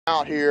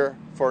Out here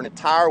for an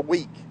entire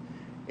week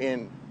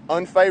in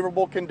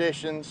unfavorable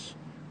conditions,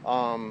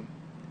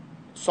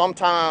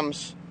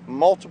 sometimes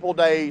multiple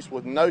days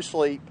with no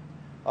sleep,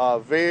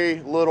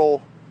 very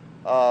little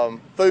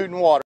food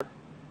and water,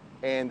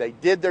 and they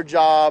did their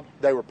job.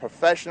 They were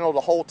professional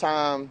the whole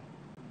time,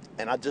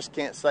 and I just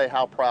can't say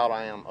how proud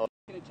I am of.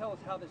 Can you tell us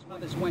how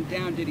this went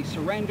down? Did he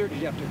surrender? Did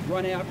you have to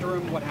run after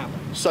him? What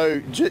happened? So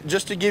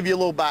just to give you a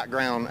little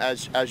background,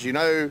 as you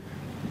know,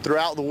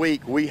 throughout the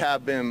week we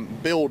have been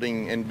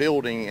building,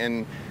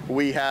 and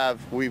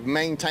we've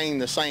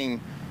maintained the same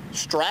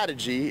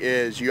strategy.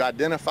 Is you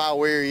identify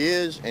where he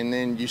is, and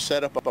then you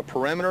set up a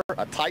perimeter,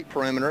 a tight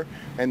perimeter,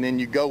 and then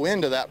you go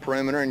into that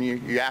perimeter and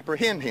you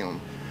apprehend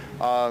him.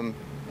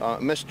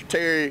 Mr.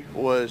 Terry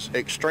was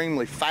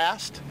extremely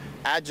fast,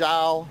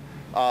 agile,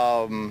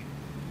 and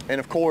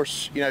of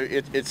course, you know,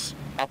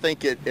 I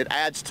think it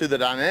adds to the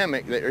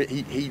dynamic that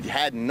he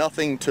had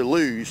nothing to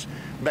lose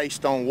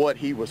based on what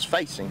he was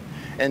facing.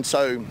 And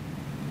so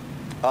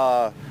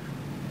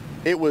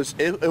it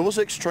was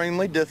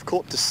extremely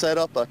difficult to set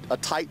up a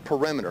tight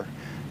perimeter.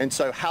 And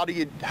so how do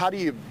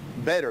you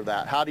better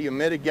that? How do you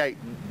mitigate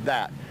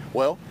that?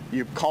 Well,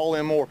 you call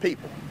in more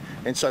people.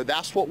 And so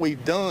that's what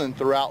we've done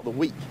throughout the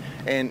week.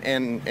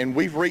 And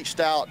we've reached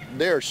out.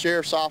 There are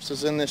sheriff's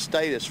offices in this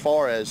state as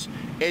far as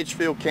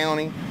Edgefield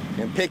County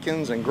and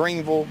Pickens and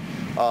Greenville.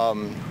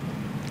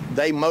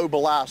 They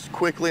mobilized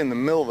quickly in the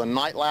middle of the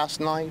night last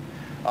night.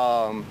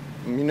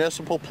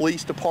 Municipal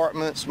police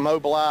departments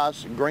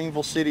mobilized,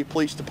 Greenville City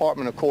Police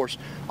Department, of course,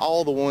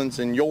 all the ones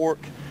in York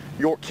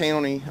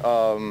County,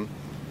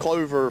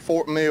 Clover,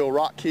 Fort Mill,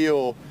 Rock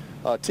Hill,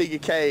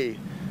 TGK,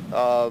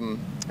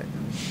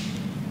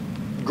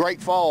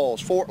 Great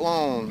Falls, Fort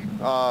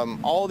Long,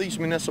 all these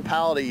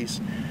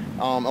municipalities,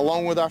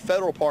 along with our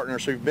federal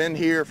partners who've been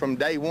here from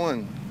day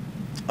one,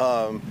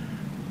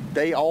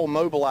 they all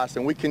mobilized,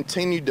 and we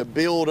continued to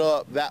build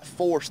up that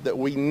force that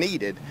we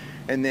needed.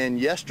 And then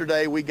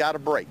yesterday we got a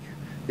break.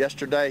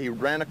 Yesterday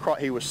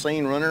he was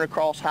seen running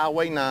across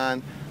Highway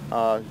 9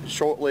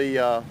 shortly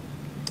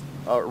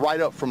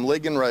right up from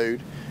Ligon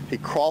Road. He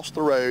crossed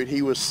the road.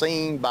 He was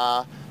seen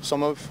by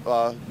some of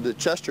the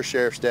Chester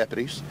Sheriff's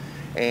deputies,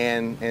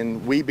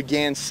 and we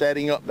began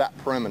setting up that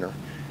perimeter.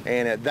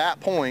 And at that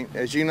point,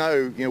 as you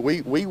know,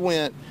 we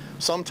went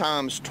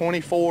sometimes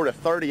 24 to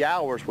 30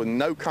 hours with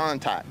no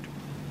contact,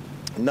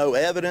 no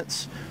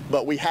evidence,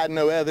 but we had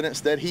no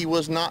evidence that he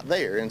was not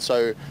there. And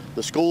so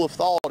the school of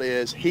thought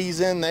is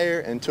he's in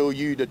there until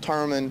you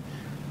determine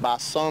by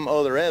some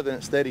other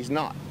evidence that he's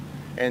not.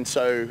 And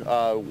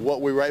so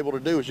what we were able to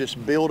do is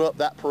just build up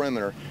that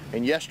perimeter.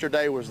 And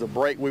yesterday was the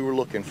break we were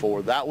looking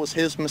for. That was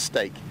his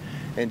mistake.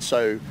 And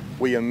so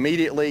we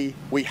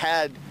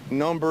had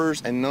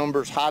numbers and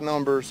numbers, high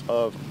numbers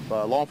of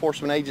law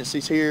enforcement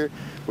agencies here.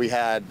 We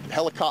had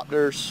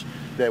helicopters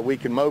that we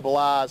could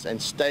mobilize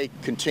and stay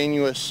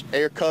continuous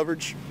air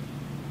coverage.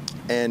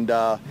 And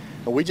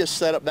we just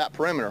set up that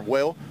perimeter.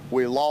 Well,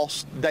 we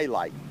lost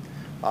daylight.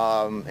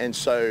 And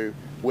so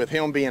with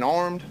him being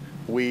armed,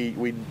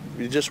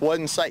 it just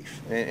wasn't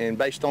safe. And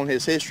based on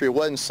his history, it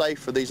wasn't safe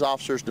for these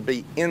officers to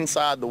be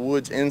inside the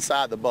woods,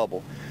 inside the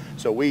bubble.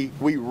 So we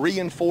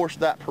reinforced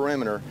that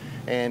perimeter.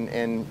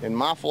 And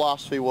my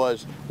philosophy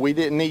was we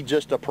didn't need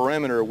just a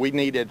perimeter, we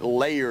needed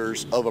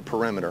layers of a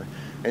perimeter.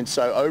 And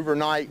so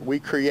overnight we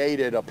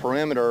created a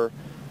perimeter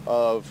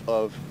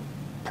of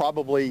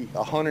probably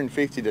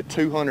 150 to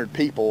 200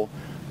 people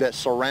that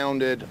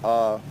surrounded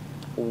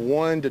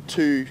 1 to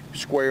 2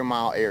 square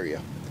mile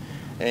area.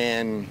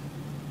 And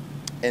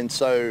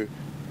so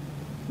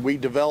we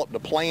developed a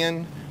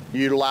plan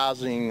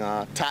utilizing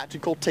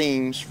tactical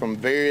teams from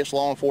various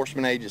law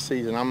enforcement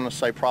agencies, and I'm going to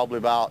say probably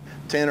about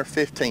 10 or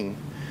 15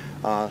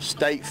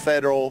 state,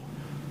 federal,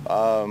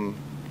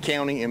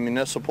 county, and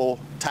municipal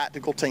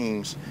tactical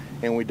teams.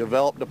 And we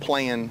developed a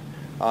plan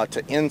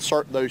to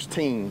insert those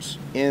teams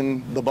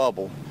in the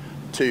bubble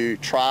to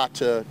try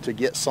to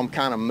get some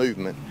kind of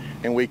movement.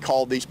 And we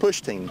called these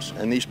push teams.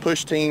 And these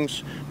push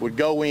teams would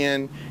go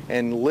in,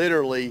 and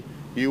literally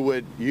you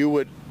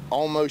would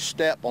almost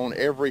step on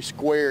every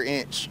square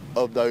inch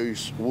of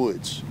those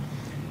woods.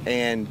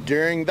 And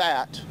during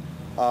that,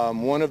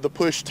 one of the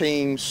push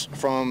teams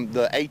from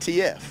the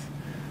ATF,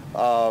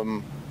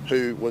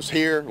 who was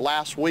here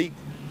last week,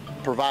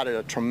 provided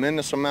a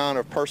tremendous amount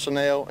of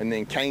personnel, and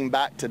then came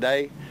back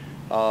today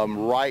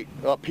right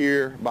up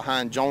here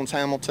behind Jones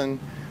Hamilton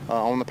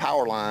on the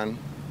power line.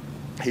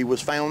 He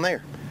was found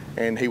there,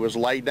 and he was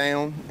laid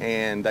down,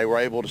 and they were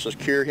able to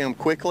secure him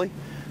quickly.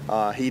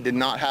 He did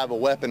not have a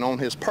weapon on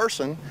his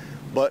person,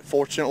 but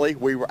fortunately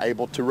we were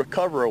able to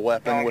recover a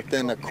weapon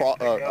within a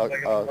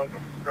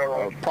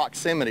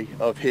proximity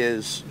of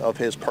his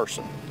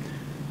person.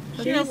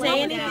 Did he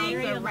say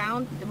anything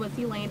around? Was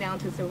he laying down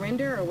to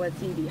surrender, or was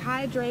he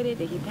dehydrated?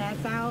 Did he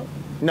pass out?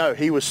 No,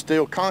 he was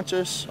still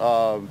conscious.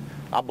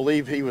 I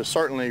believe he was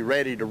certainly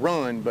ready to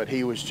run, but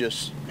he was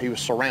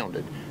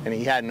surrounded, and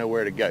he had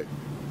nowhere to go.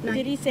 Now,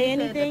 did he say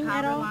anything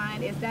at all?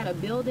 Line, is that a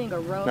building, a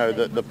road? No,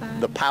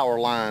 the power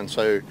line,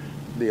 so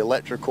the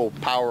electrical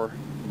power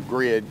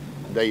grid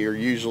they are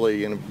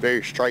usually in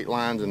very straight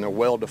lines and they're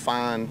well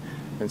defined,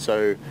 and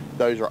so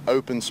those are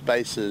open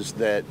spaces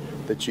that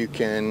you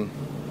can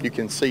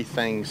see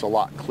things a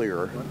lot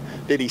clearer.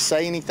 Did he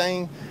say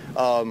anything?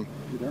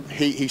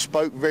 He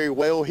spoke very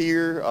well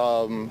here.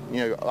 You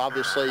know,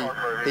 obviously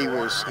he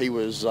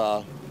was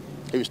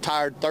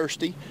tired,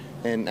 thirsty,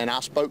 and I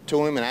spoke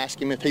to him and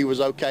asked him if he was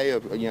okay.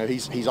 You know,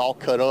 he's all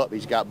cut up.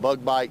 He's got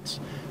bug bites.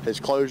 His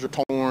clothes are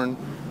torn.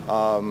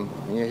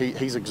 You know,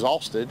 he's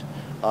exhausted.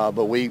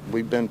 But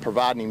we've been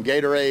providing him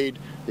Gatorade.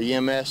 The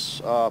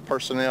EMS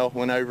personnel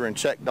went over and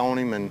checked on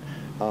him,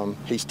 and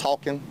he's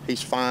talking.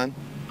 He's fine.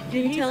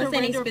 Can you tell us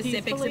any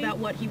specifics about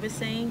what he was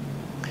saying?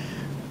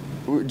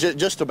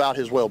 Just about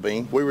his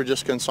well-being. We were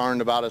just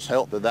concerned about his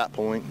health at that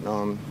point.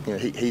 You know,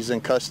 he's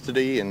in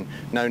custody, and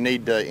no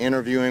need to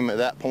interview him at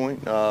that point.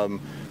 You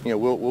know,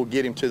 we'll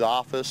get him to the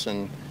office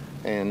and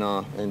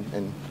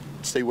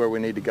see where we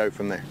need to go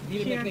from there.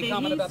 Did he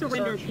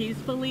surrender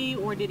peacefully,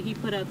 or did he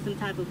put up some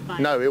type of fight?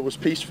 No, it was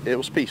peaceful. It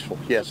was peaceful.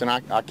 Yes, and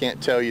I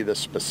can't tell you the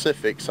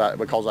specifics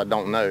because I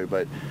don't know,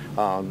 but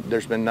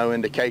there's been no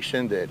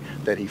indication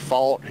that he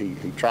fought. He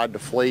tried to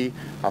flee.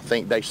 I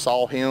think they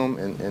saw him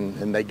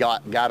and they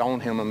got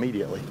on him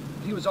immediately.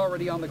 He was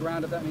already on the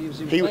ground at that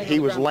time? He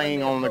was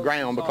laying on the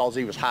ground because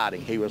he was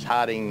hiding. He was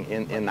hiding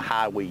in the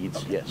high weeds.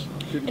 Okay. Yes.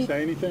 Did he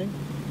say anything?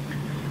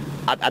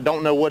 I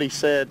don't know what he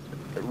said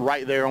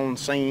right there on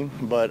scene,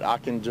 but I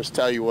can just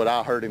tell you what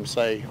I heard him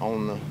say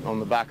on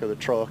the back of the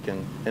truck,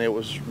 and it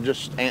was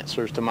just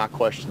answers to my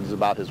questions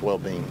about his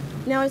well-being.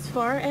 Now, as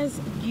far as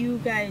you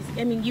guys,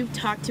 I mean, you've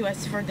talked to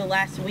us for the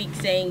last week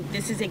saying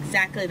this is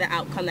exactly the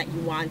outcome that you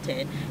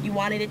wanted. You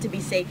wanted it to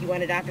be safe. You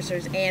wanted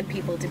officers and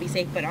people to be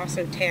safe, but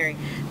also Terry.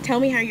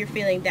 Tell me how you're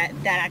feeling that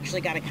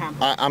actually got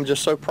accomplished. I'm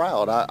just so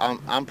proud.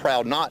 I'm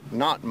proud,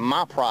 not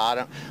my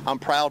pride. I'm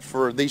proud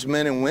for these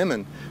men and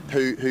women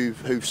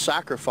who've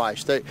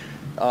sacrificed. There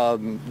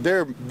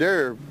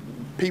are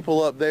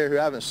people up there who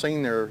haven't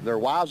seen their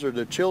wives or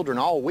their children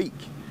all week,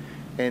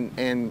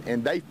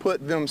 and they've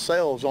put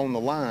themselves on the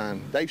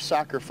line. They've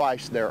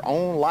sacrificed their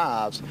own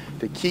lives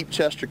to keep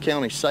Chester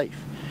County safe.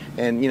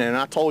 And you know, and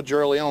I told you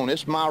early on,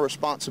 it's my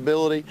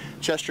responsibility.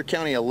 Chester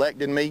County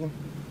elected me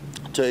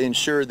to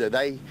ensure that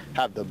they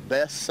have the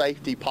best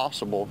safety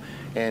possible,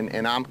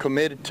 and I'm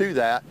committed to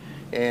that.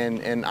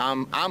 And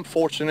I'm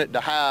fortunate to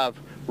have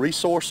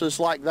resources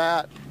like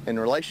that and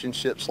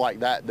relationships like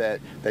that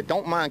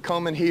don't mind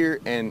coming here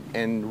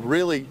and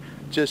really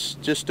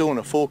just doing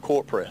a full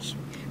court press.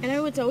 I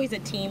know it's always a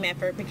team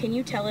effort, but can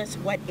you tell us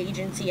what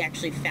agency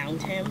actually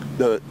found him?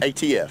 The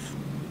ATF.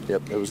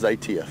 Yep, it was the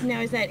ATF.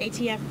 Now, is that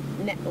ATF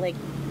like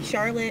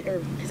Charlotte, or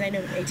because I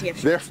know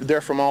ATF?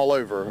 They're from all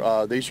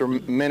over. These are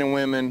men and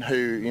women who,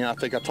 you know, I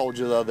think I told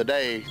you the other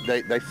day,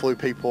 they flew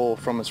people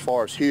from as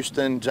far as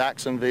Houston,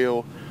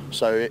 Jacksonville.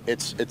 So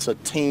it's a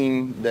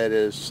team that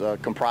is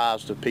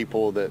comprised of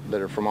people that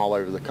are from all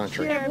over the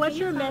country. Sheriff, what's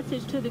your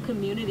message to the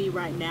community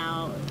right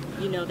now?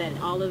 You know, that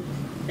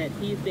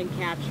he's been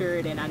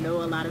captured, and I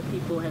know a lot of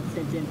people have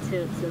sent in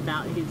tips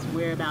about his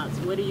whereabouts.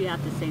 What do you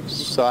have to say to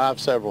this? So I have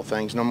several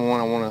things. Number one,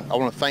 I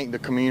want to thank the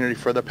community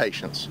for their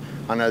patience.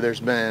 I know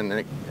there's been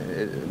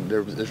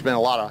a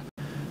lot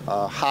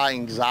of high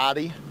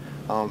anxiety,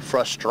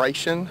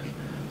 frustration,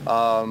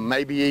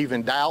 maybe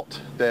even doubt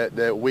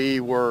that we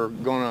were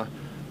going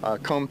to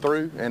come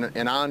through,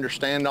 and I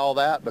understand all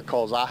that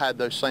because I had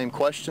those same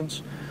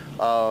questions.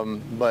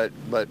 But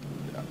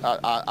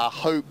I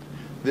hope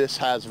this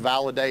has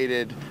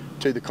validated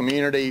to the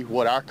community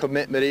what our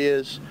commitment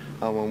is.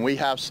 When we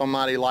have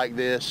somebody like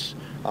this,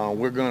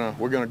 we're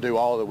gonna do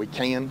all that we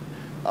can.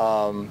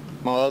 My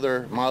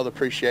other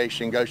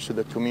appreciation goes to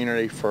the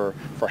community for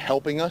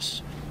helping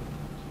us.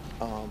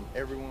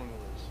 Everyone.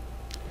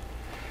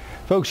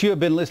 Folks, you have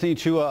been listening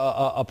to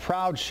a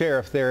proud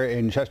sheriff there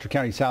in Chester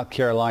County, South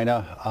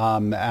Carolina,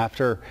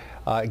 after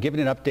giving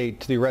an update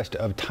to the arrest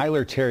of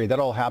Tyler Terry. That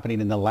all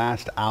happening in the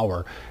last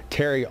hour.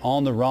 Terry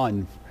on the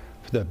run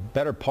for the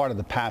better part of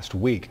the past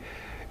week.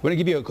 I want to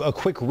give you a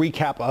quick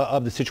recap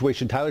of the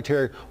situation. Tyler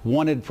Terry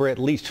wanted for at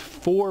least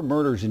 4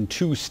 murders in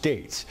 2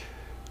 states.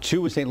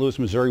 2 in St. Louis,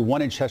 Missouri,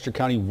 1 in Chester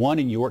County, 1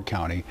 in York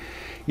County.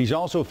 He's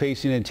also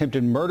facing an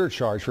attempted murder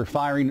charge for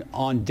firing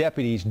on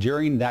deputies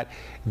during that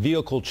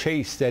vehicle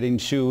chase that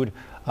ensued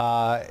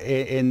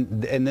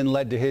and then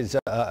led to his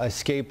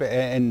escape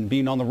and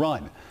being on the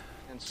run.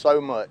 And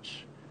so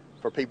much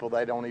for people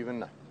they don't even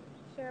know.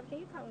 Sheriff, can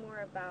you talk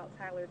more about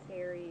Tyler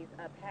Terry's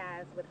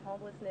past with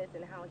homelessness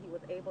and how he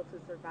was able to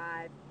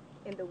survive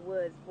in the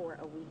woods for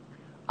a week?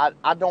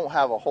 I don't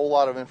have a whole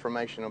lot of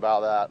information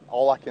about that.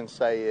 All I can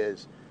say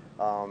is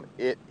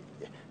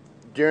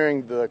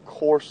during the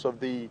course of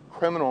the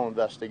criminal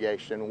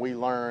investigation, we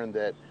learned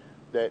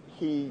that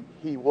he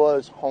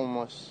was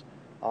homeless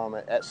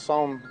at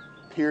some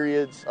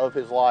periods of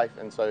his life,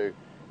 and so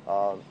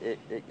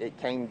it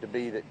came to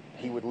be that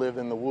he would live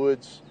in the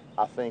woods.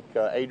 I think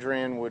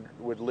Adrian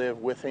would live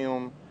with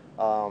him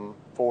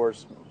for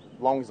as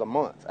long as a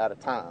month at a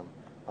time.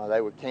 They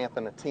would camp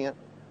in a tent.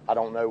 I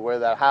don't know where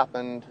that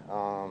happened.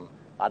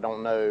 I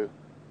don't know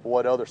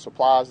what other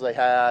supplies they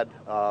had.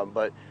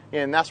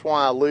 And that's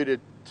why I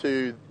alluded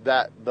to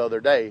that the other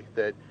day,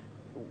 that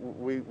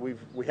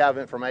we have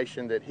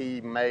information that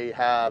he may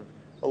have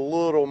a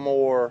little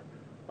more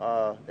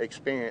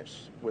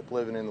experience with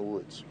living in the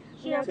woods.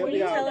 Sheriff, were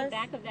you on the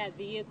back of that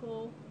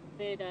vehicle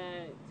that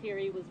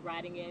Terry was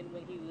riding in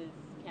when he was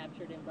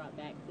captured and brought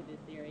back to this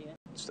area?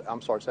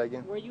 I'm sorry, say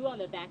again? Were you on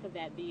the back of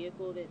that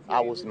vehicle that Terry I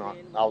was not.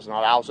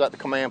 I was at the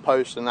command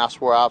post, and that's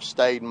where I've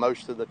stayed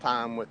most of the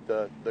time with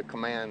the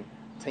command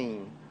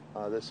team.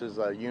 This is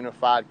a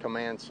unified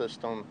command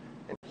system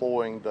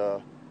employing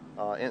the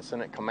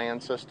incident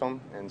command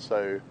system, and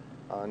so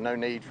no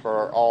need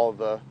for all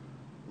the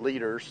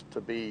leaders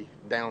to be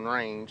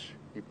downrange.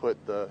 You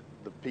put the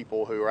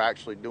people who are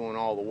actually doing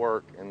all the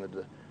work, and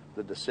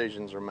the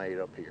decisions are made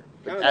up here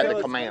at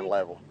the command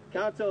level.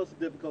 Can you tell us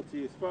the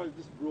difficulty as far as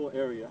this rural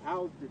area?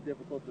 How is it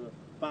difficult to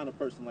find a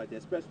person like that,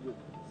 especially with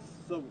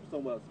so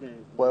well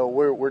experienced? Well,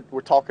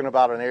 we're talking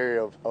about an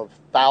area of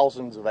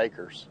thousands of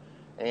acres,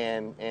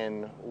 and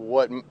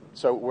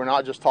so we're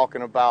not just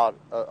talking about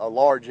a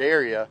large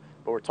area,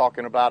 but we're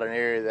talking about an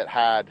area that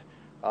had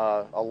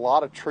a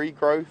lot of tree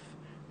growth,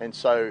 and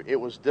so it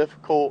was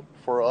difficult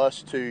for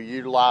us to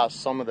utilize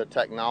some of the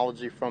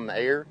technology from the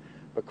air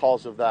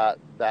because of that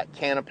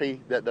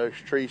canopy that those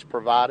trees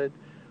provided.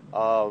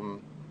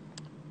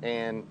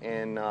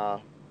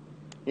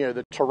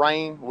 The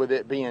terrain, with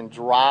it being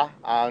dry,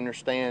 I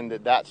understand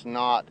that that's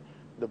not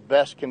the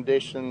best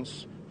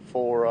conditions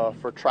for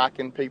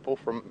tracking people,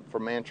 for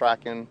man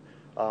tracking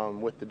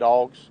with the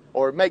dogs,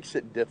 or it makes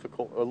it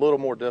difficult, a little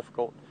more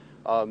difficult.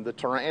 The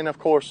terrain, and of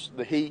course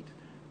the heat.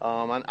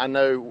 I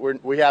know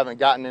we haven't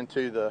gotten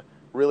into the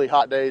really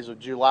hot days of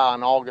July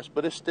and August,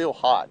 but it's still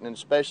hot, and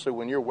especially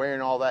when you're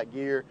wearing all that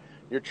gear,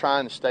 you're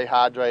trying to stay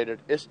hydrated.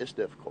 It's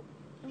difficult.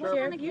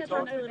 Sheriff, you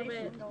talked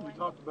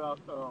about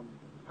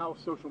how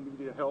social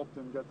media helped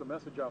and got the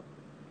message out.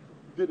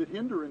 Did it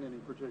hinder in any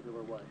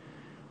particular way?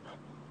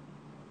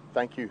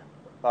 Thank you.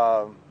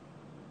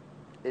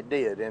 It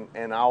did,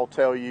 and I'll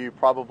tell you,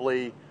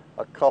 probably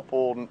a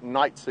couple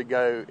nights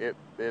ago,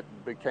 it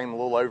became a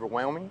little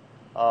overwhelming.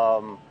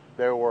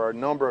 There were a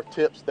number of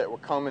tips that were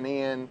coming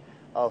in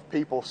of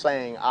people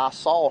saying, I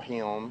saw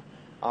him,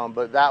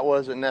 but that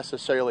wasn't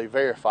necessarily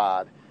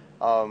verified.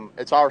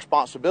 It's our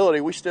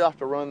responsibility. We still have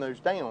to run those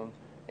down,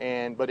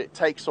 but it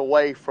takes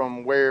away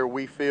from where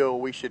we feel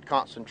we should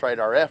concentrate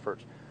our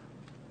efforts.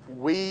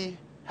 We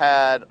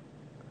had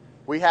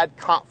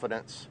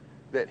confidence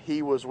that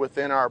he was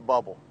within our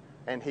bubble,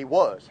 and he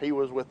was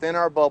within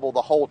our bubble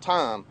the whole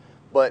time,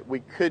 but we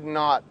could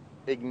not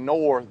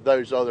ignore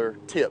those other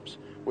tips.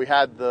 We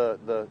had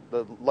the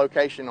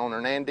location on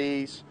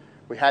Hernandez.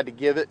 We had to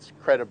give it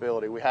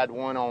credibility. We had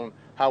one on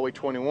Highway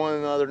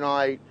 21 the other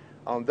night.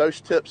 Those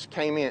tips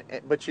came in,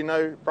 but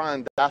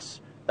Brian, that's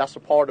a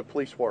part of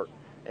police work,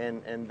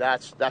 and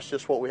that's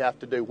just what we have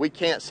to do. We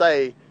can't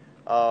say,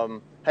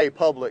 "Hey,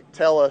 public,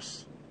 tell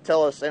us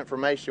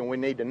information we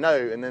need to know,"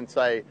 and then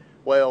say,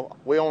 "Well,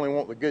 we only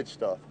want the good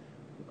stuff."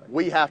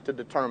 We have to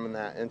determine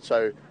that, and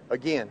so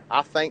again,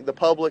 I thank the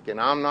public, and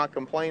I'm not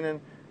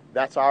complaining.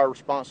 That's our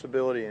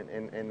responsibility,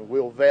 and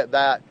we'll vet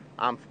that.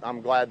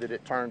 I'm glad that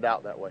it turned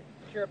out that way.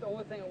 Sheriff, the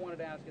only thing I wanted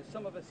to ask is,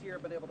 some of us here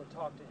have been able to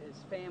talk to his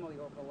family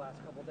over the last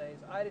couple of days.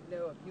 I didn't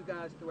know if you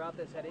guys throughout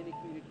this had any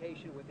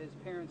communication with his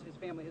parents, his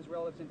family, his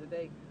relatives, and did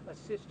they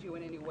assist you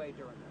in any way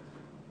during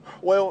this?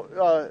 Well,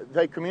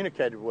 they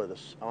communicated with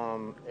us.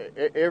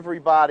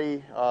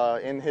 Everybody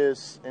in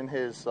his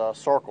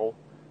circle,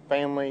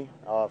 family,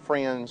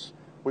 friends,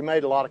 we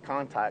made a lot of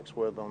contacts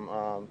with them.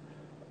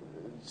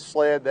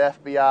 SLED, the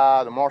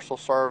FBI, the Marshal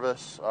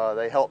Service,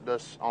 they helped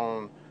us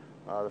on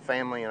the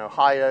family in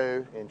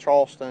Ohio, in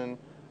Charleston.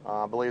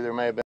 I believe there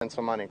may have been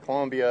somebody in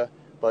Columbia.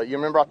 But you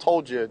remember I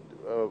told you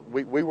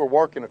we were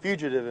working a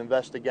fugitive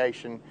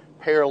investigation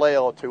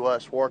parallel to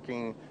us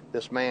working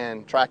this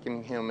man,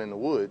 tracking him in the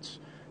woods.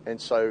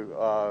 And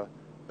so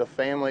the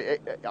family,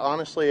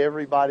 honestly,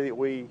 everybody that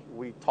we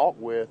talked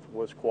with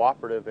was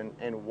cooperative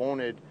and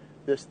wanted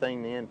this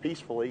thing to end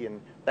peacefully.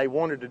 And they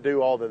wanted to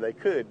do all that they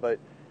could. But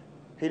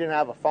he didn't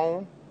have a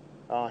phone.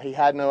 He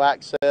had no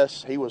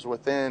access. He was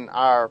within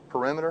our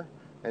perimeter.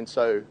 And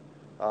so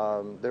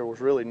there was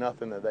really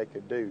nothing that they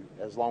could do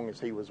as long as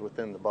he was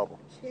within the bubble.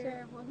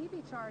 Sheriff, will he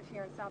be charged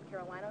here in South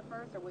Carolina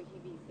first, or will he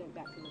be sent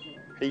back to Missouri?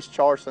 He's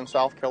charged in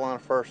South Carolina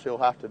first. He'll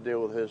have to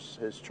deal with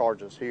his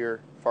charges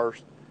here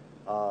first.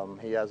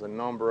 He has a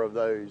number of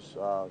those,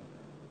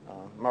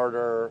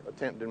 murder,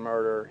 attempted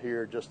murder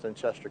here just in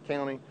Chester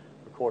County.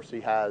 Of course,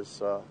 he has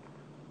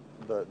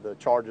the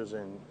charges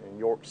in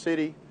York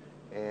City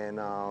and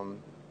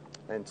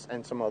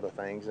some other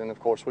things. And of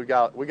course, we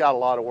got a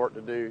lot of work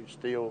to do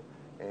still,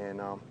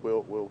 and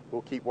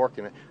we'll keep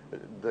working it.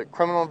 The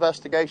criminal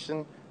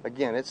investigation,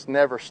 again, it's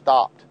never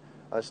stopped.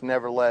 It's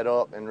never let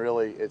up, and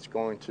really, it's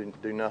going to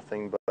do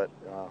nothing but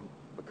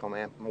become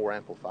more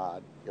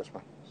amplified. Yes,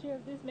 ma'am.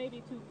 Sheriff, this may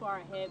be too far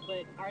ahead,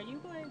 but are you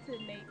going to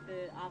make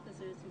the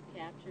officers who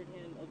captured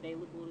him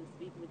available to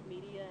speak with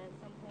media at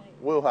some point?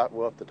 We'll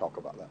have to talk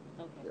about that.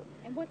 Okay. Yep.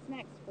 And what's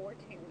next for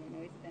Terry? I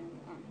know he's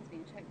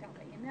being checked out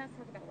by EMS.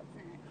 Talk about what's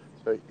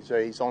next.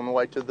 So he's on the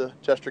way to the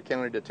Chester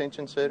County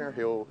Detention Center.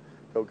 He'll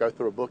go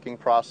through a booking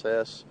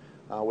process.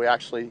 We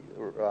actually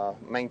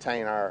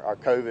maintain our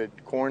COVID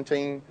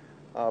quarantine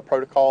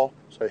protocol,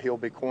 so he'll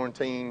be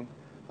quarantined.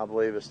 I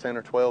believe it's 10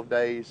 or 12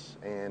 days,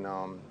 and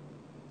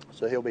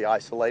so he'll be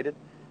isolated,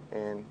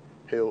 and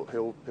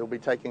he'll be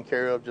taken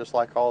care of just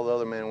like all the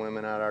other men and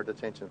women at our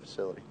detention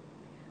facility.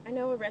 I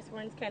know arrest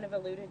warrants kind of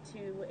alluded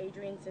to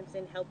Adrian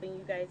Simpson helping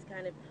you guys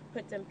kind of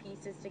put some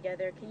pieces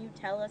together. Can you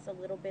tell us a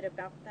little bit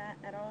about that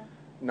at all?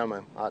 No,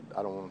 ma'am. I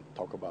don't want to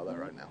talk about that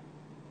right now.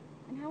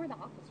 And how are the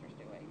officers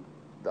doing?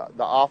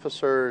 The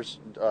officers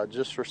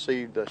just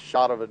received a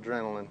shot of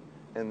adrenaline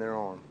in their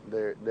arm.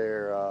 They've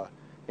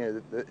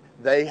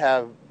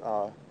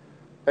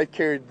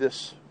carried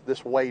this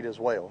weight as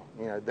well.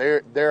 You know,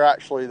 they're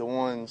actually the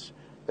ones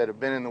that have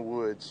been in the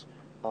woods.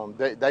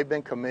 They've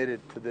been committed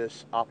to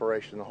this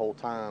operation the whole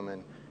time,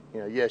 and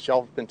you know, yes,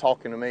 y'all have been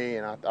talking to me,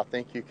 and I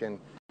think you can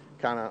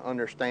kind of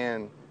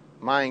understand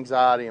my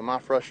anxiety and my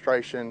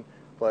frustration,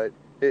 but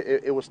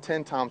it was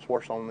 10 times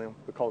worse on them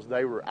because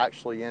they were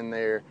actually in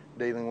there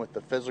dealing with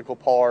the physical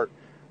part.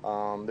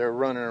 They're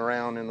running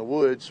around in the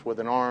woods with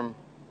an armed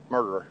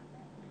murderer.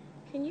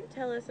 Can you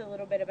tell us a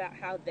little bit about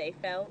how they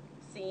felt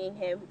seeing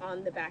him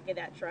on the back of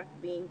that truck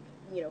being,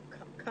 you know,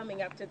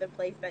 coming up to the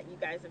place that you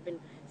guys have been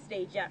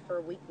staged at for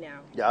a week now?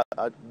 Yeah,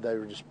 they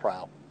were just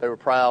proud. They were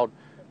proud.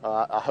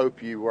 I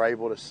hope you were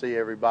able to see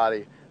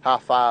everybody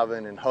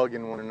high-fiving and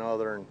hugging one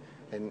another,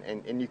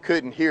 and you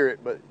couldn't hear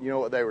it, but you know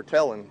what they were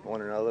telling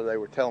one another? They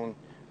were telling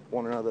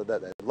one another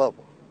that they love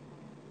them.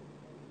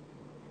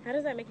 How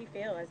does that make you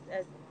feel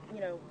as you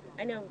know,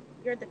 I know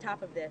you're at the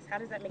top of this. How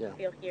does that make you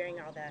feel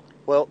hearing all that?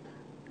 Well,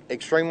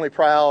 extremely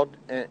proud,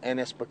 and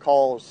it's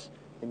because,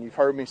 and you've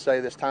heard me say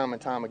this time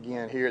and time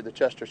again here at the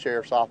Chester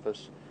Sheriff's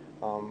Office,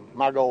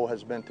 my goal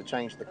has been to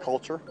change the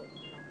culture,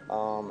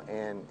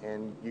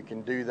 and you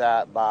can do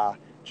that by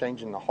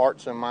changing the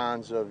hearts and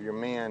minds of your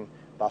men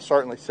by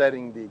certainly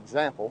setting the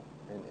example,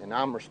 and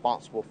I'm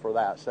responsible for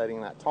that,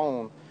 setting that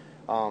tone.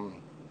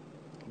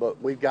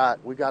 But we've got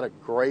a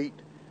great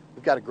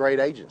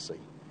agency.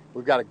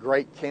 We've got a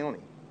great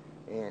county,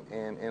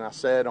 and I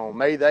said on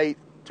May the 8th,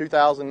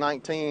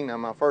 2019, on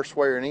my first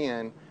swearing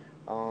in,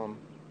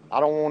 I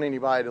don't want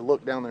anybody to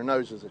look down their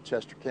noses at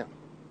Chester County.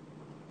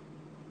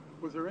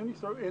 Was there any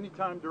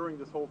time during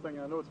this whole thing,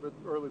 I know it's a bit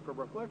early for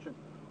reflection,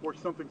 where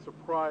something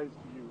surprised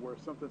you, where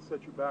something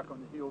set you back on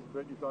your heels a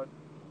bit, you thought,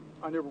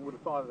 I never would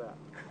have thought of that?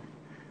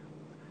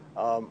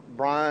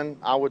 Brian,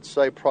 I would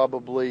say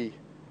probably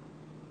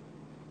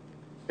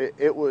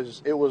it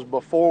was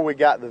before we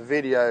got the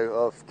video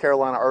of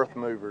Carolina Earth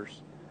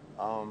Movers.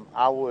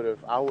 I would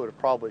have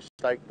probably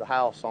staked the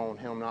house on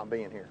him not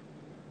being here.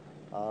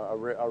 I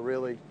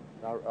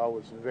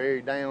was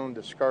very down,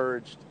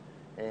 discouraged,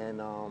 and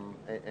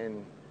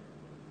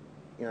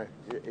you know,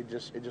 it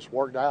just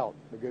worked out.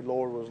 The good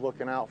Lord was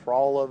looking out for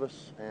all of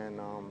us, and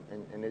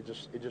it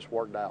just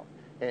worked out.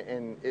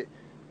 And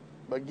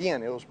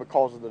again, it was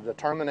because of the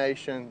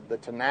determination, the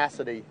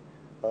tenacity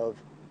of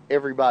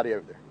everybody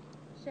over there.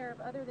 Sheriff,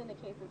 other than the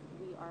cases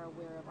we are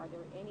aware of, are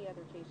there any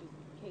other cases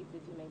you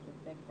may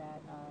suspect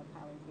that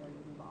Tyler Terry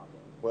is involved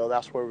in? Well,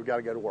 that's where we've got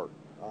to go to work.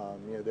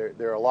 You know,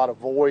 there are a lot of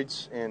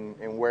voids in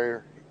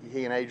where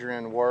he and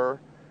Adrian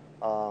were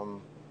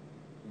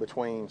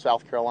between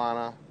South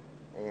Carolina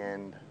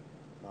and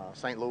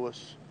St.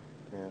 Louis.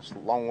 And it's a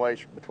long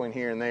ways between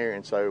here and there,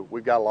 and so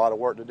we've got a lot of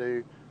work to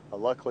do.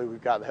 Luckily,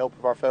 we've got the help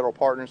of our federal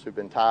partners who've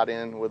been tied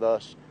in with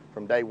us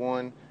from day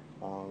one.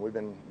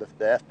 The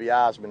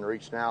FBI has been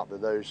reaching out to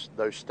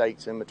those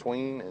states in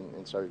between,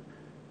 and so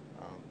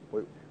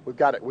we've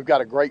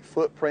got a great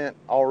footprint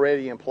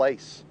already in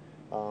place,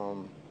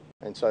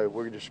 and so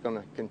we're just going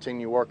to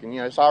continue working. You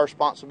know, it's our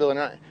responsibility,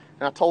 and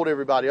I told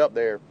everybody up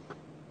there,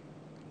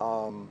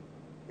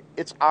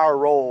 it's our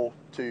role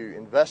to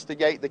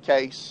investigate the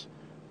case,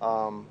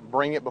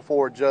 bring it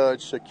before a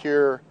judge,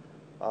 secure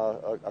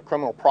a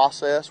criminal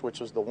process,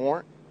 which is the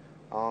warrant.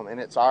 And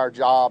it's our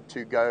job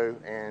to go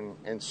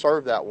and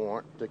serve that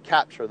warrant to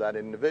capture that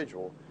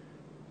individual.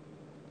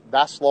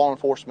 That's law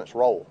enforcement's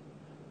role.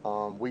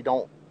 We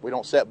don't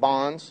set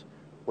bonds.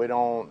 We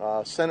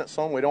don't sentence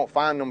them. We don't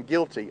find them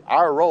guilty.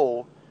 Our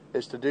role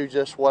is to do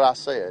just what I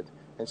said.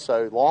 And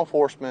so law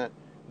enforcement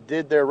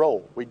did their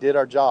role. We did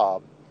our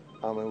job.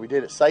 And we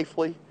did it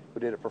safely.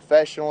 We did it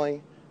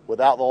professionally,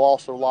 without the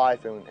loss of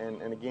life.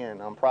 And again,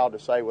 I'm proud to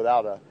say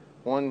without a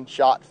one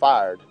shot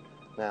fired.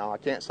 Now, I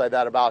can't say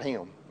that about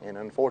him. And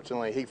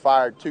unfortunately, he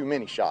fired too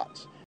many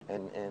shots,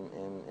 and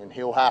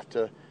he'll have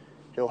to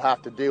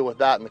deal with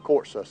that in the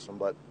court system.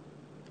 But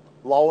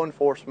law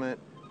enforcement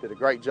did a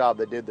great job.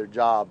 They did their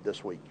job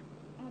this week,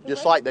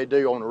 just like they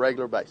do on a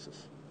regular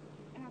basis.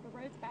 And are the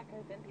roads back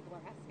open? People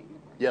are asking.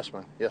 Yes,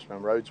 ma'am. Yes,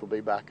 ma'am. Roads will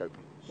be back open.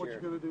 What you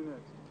going to do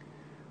next?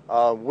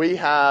 We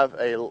have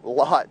a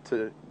lot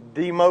to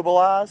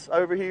demobilize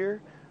over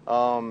here.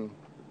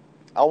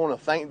 I want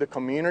to thank the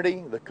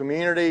community. The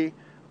community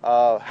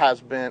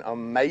has been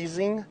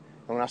amazing.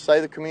 And when I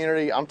say the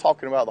community, I'm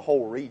talking about the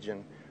whole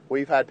region.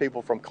 We've had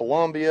people from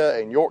Columbia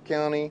and York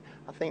County,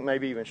 I think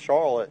maybe even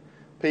Charlotte.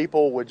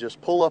 People would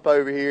just pull up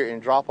over here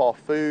and drop off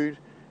food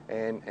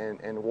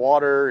and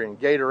water and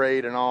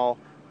Gatorade and all.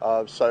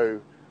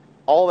 So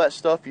all that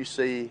stuff you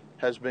see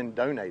has been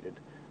donated.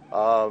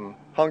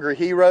 Hungry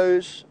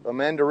Heroes,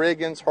 Amanda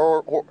Riggins,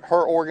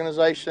 her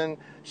organization,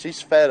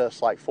 she's fed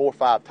us like 4 or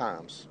 5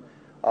 times.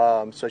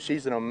 So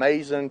she's an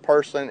amazing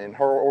person in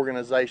her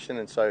organization,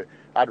 and so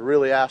I'd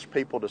really ask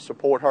people to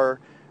support her.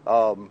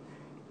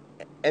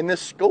 And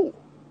this school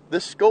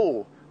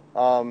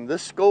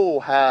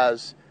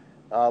has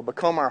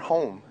become our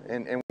home,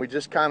 and we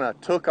just kind of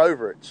took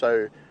over it.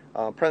 So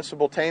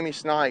Principal Tammy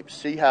Snipes,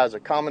 she has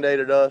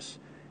accommodated us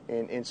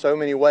in so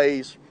many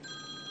ways.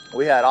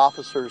 We had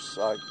officers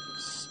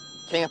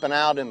camping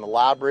out in the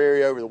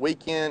library over the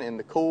weekend in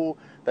the cool.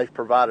 They've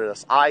provided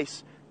us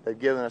ice. They've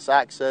given us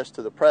access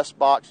to the press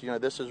box. You know,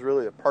 this is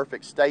really the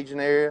perfect staging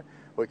area.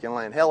 We can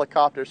land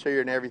helicopters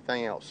here and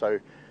everything else. So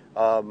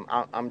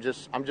I'm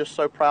just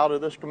so proud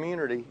of this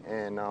community,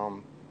 and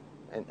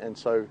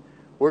so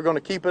we're going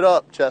to keep it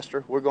up,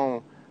 Chester. We're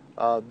going.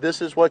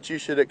 This is what you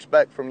should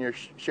expect from your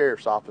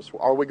sheriff's office.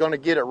 Are we going to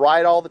get it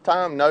right all the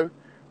time? No.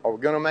 Are we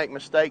going to make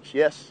mistakes?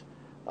 Yes.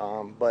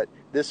 But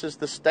this is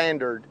the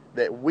standard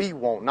that we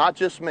want, not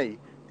just me,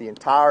 the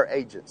entire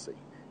agency.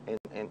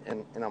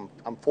 And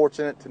I'm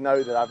fortunate to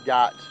know that I've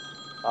got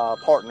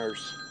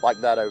partners like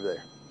that over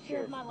there.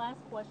 Sheriff, my last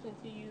question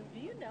to you, do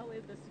you know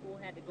if the school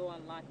had to go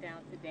on lockdown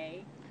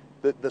today?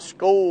 The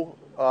school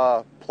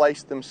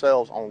placed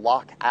themselves on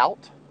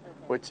lockout,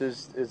 which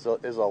is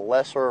a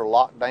lesser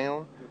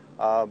lockdown.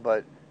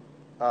 But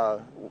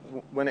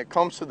when it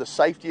comes to the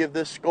safety of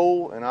this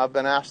school, and I've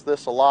been asked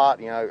this a lot,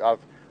 you know,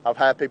 I've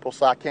had people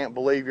say, I can't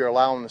believe you're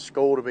allowing the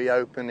school to be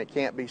open. It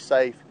can't be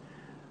safe.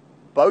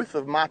 Both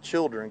of my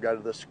children go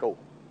to this school.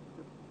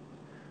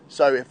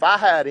 So if I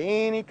had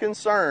any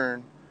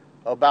concern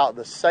about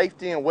the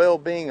safety and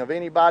well-being of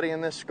anybody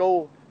in this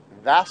school,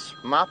 that's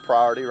my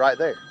priority right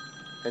there.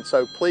 And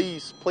so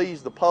please,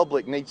 the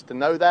public needs to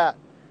know that.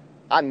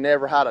 I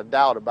never had a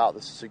doubt about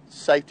the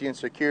safety and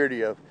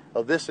security of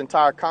this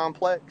entire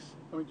complex.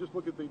 I mean, just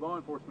look at the law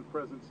enforcement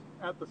presence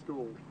at the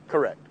school.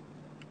 Correct.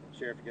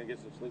 Sheriff, you going to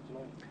get some sleep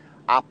tonight?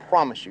 I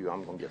promise you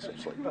I'm going to get some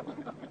sleep.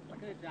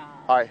 Good job.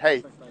 All right,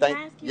 hey, Can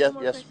I ask you yes, one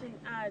more yes. question?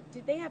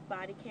 Did they have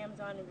body cams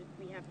on, and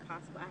we have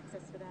possible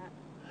access to that?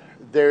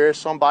 There is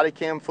some body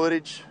cam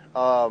footage.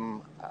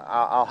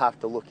 I'll have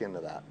to look into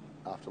that.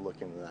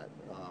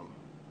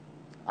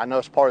 I know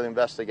it's part of the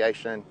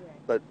investigation,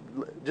 but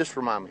just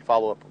remind me,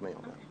 follow up with me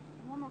on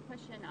that. One more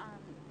question,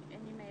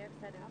 and you may have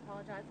said it, I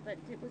apologize, but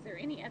was there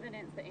any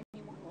evidence that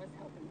anyone was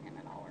helping him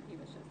at all, or he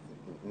was just...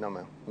 No,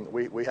 ma'am.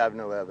 We have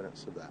no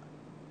evidence of that.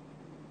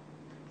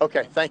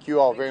 Okay, thank you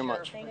all very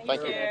much. Thank you.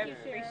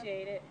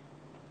 Appreciate it.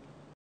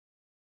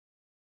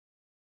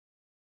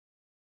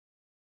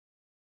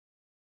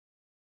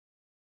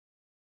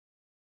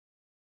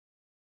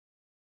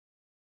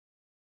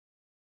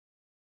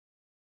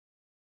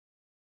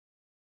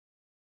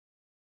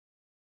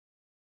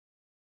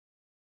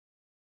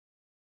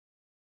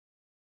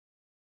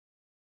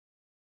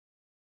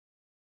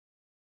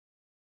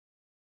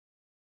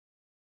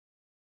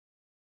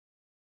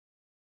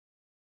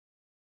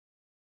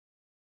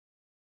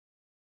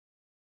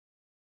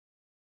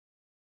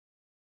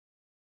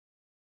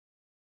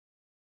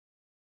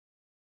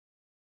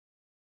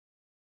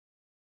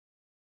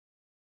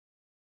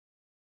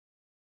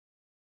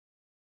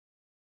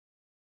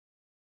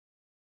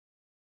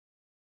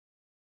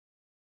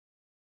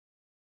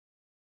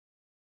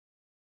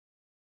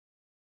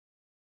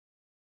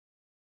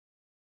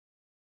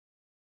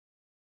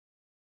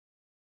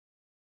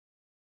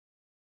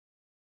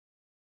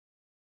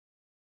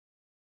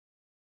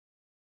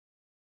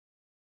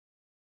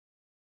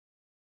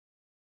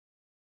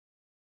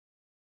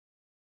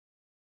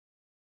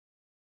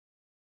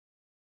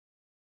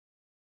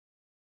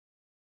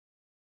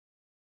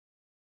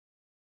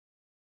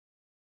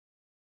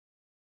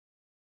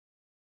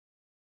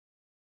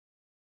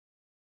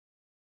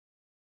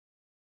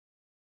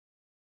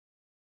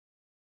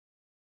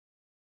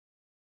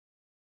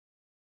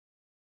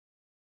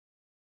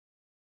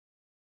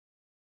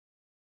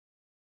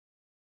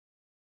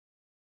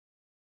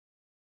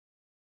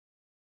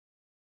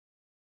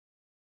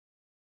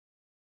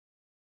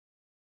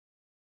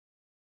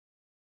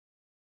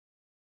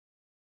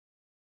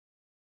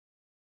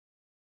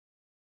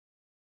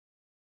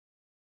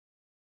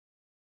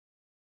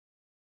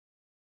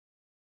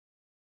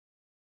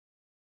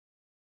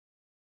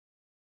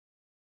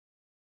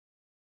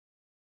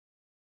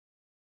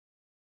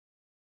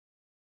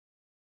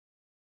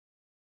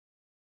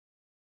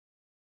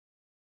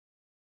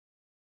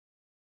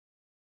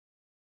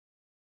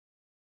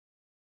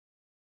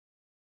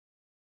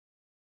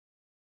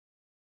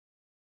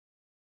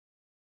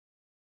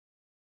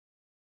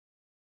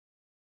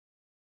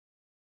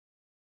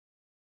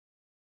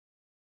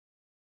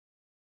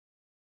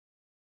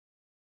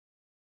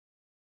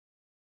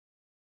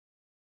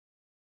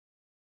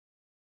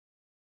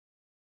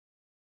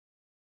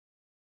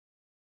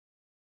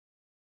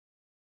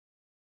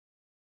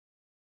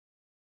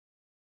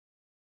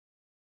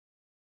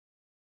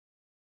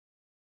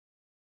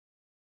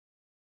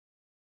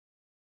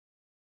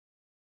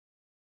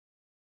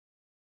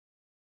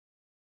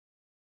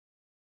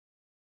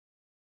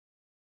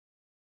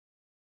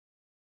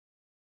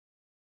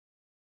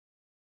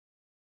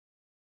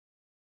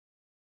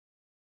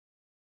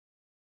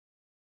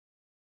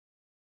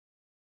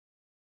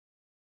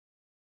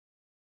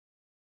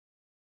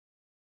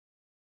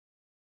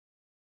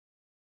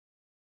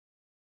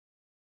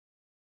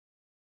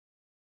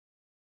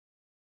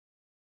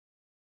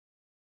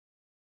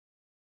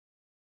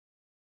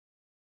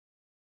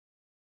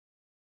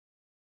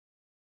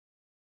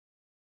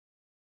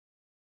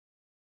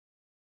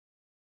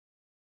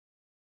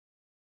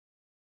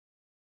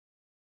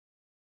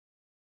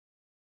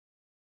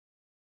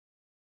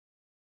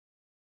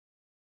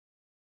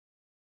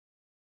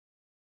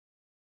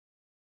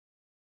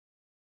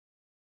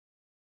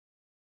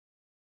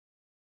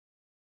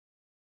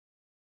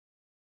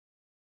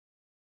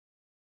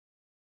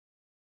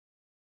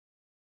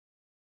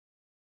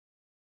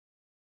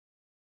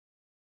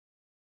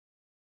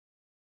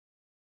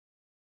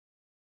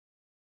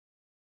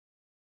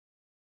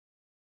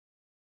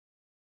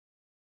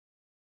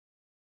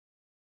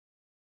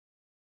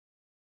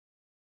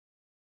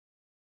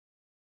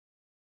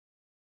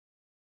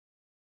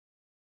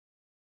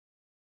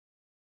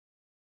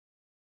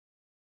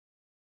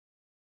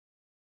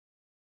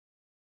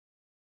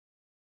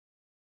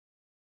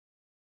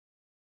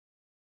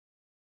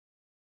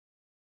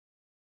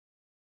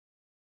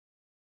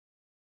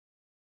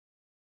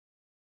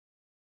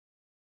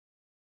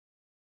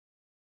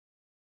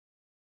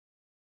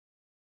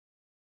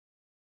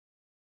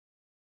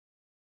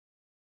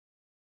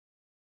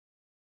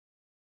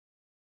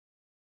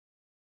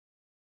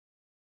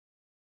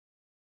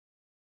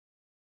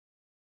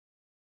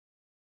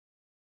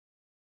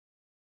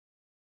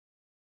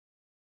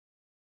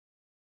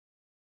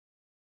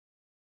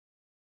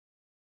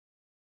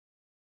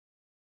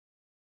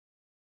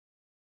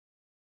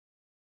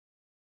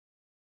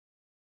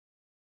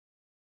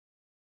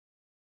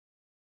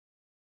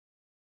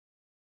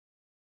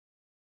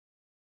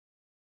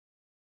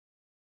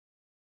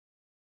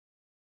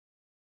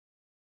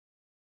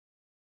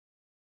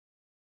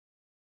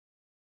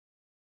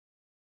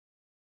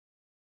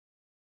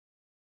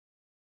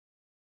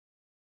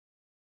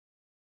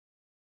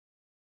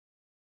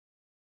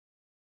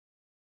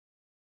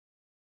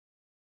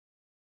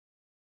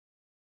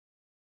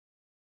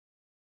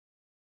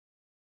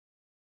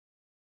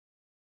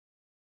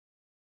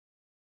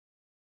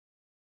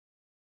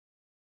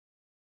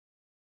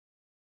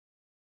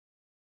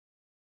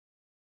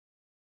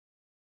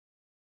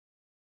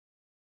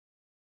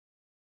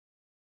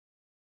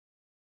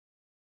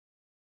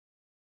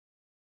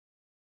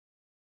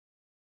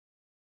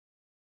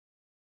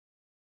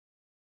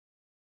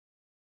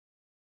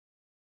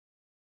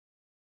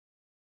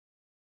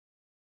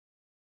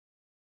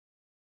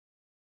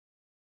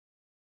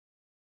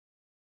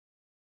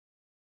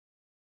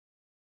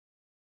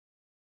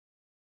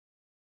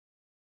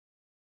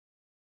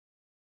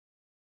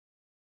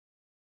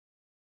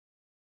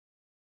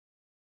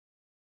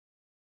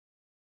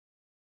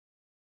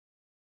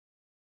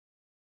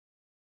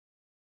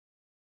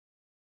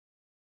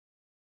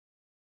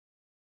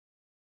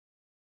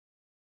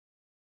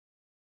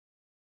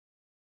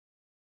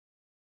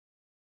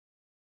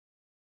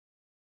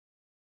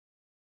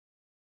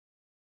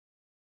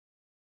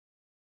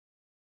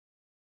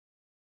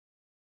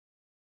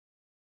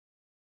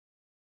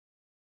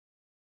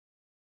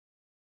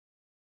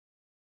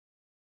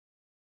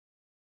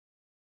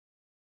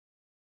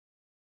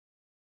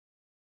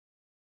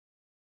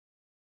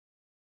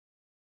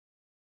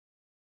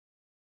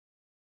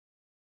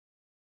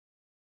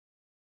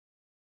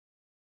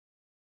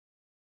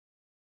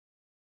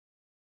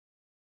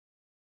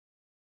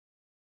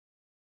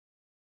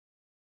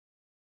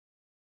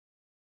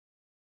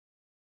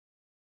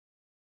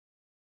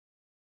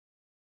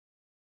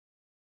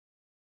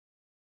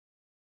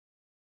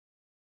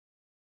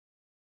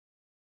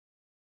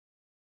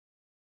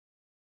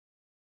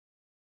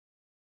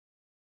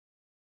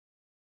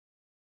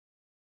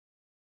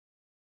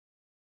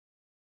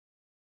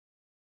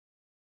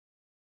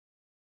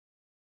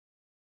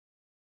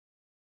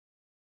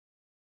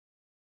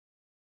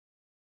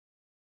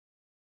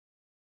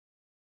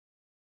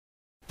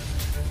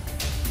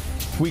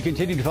 We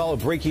continue to follow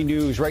breaking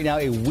news. Right now,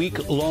 a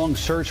week-long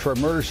search for a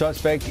murder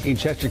suspect in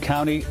Chester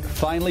County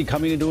finally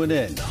coming to an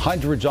end.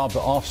 Hundreds of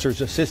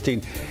officers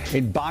assisting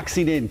in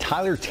boxing in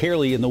Tyler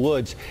Terry in the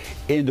woods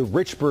in the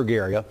Richburg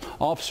area.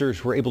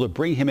 Officers were able to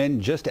bring him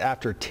in just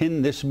after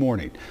 10 this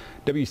morning.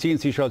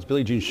 WCNC Charlotte's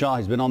Billie Jean Shaw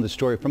has been on this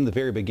story from the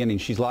very beginning.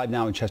 She's live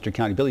now in Chester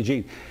County. Billie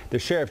Jean, the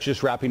sheriff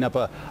just wrapping up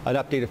an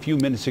update a few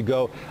minutes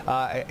ago.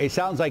 It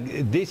sounds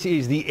like this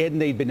is the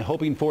end they've been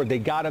hoping for. They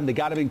got him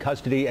in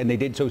custody, and they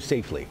did so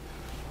safely.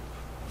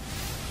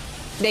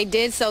 They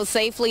did so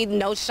safely.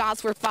 No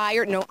shots were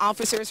fired. No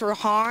officers were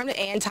harmed.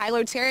 And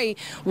Tyler Terry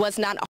was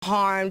not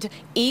harmed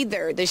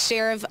either. The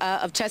sheriff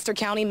of Chester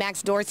County,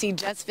 Max Dorsey,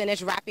 just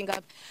finished wrapping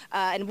up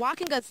and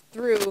walking us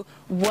through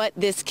what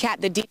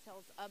the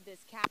details of this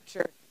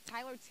capture.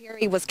 Tyler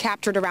Terry was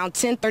captured around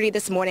 10:30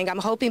 this morning. I'm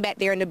hoping back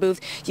there in the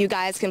booth you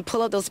guys can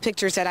pull up those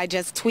pictures that I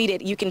just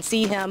tweeted. You can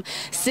see him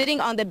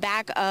sitting on the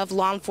back of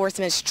law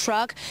enforcement's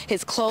truck.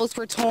 His clothes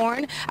were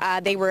torn.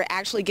 They were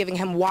actually giving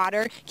him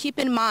water. Keep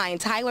in mind,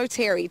 Tyler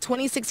Terry,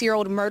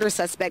 26-year-old murder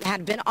suspect,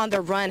 had been on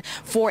the run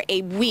for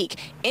a week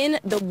in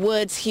the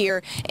woods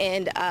here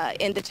in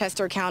the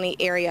Chester County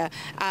area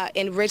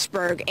in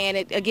Richburg. And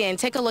again,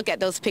 take a look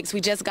at those pics.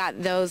 We just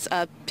got those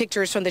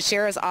pictures from the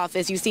sheriff's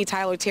office. You see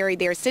Tyler Terry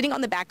there sitting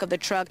on the back of the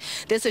truck.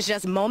 This is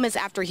just moments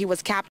after he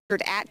was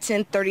captured at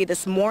 10:30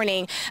 this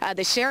morning.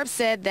 The sheriff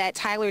said that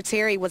Tyler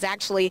Terry was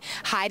actually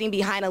hiding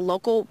behind a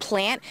local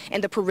plant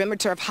in the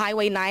perimeter of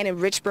Highway 9 and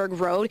Richburg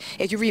Road.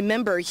 If you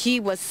remember,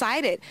 he was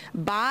sighted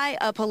by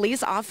a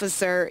police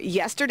officer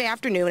yesterday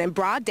afternoon in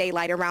broad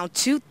daylight around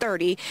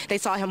 2:30. They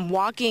saw him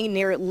walking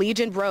near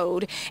Legion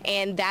Road,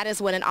 and that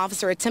is when an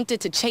officer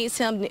attempted to chase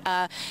him.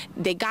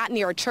 They got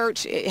near a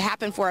church. It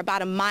happened for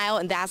about a mile,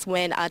 and that's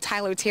when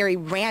Tyler Terry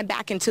ran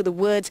back into the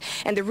woods.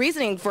 And the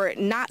reasoning for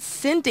not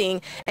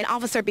sending an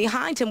officer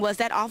behind him was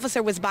that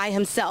officer was by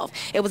himself.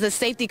 It was a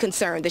safety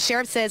concern. The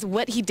sheriff says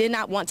what he did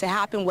not want to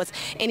happen was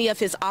any of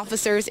his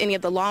officers, any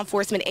of the law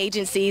enforcement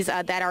agencies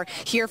that are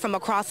here from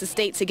across the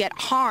state to get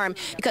harmed,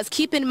 because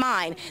keep in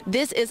mind,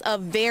 this is a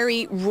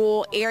very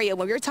rural area.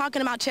 When you're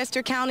talking about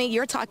Chester County,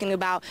 you're talking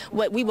about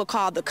what we would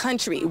call the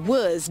country,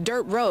 woods,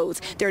 dirt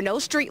roads. There are no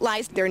street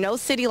lights. There are no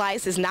city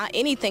lights. It's not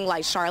anything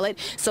like Charlotte.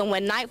 So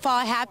when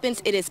nightfall happens,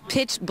 it is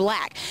pitch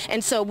black.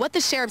 And so what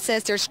the sheriff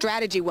says their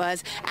strategy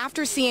was,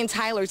 after seeing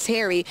Tyler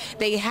Terry,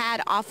 they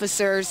had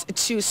officers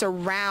to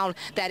surround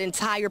that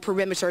entire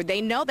perimeter.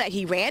 They know that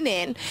he ran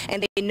in,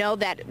 and they know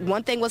that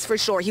one thing was for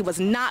sure, he was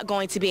not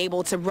going to be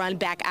able to run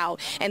back out.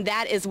 And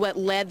that is what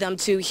led them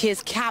to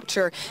his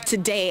capture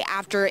today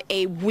after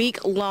a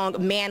week-long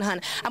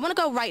manhunt. I want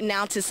to go right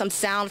now to some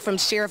sound from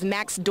Sheriff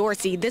Max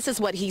Dorsey. This is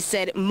what he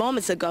said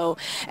moments ago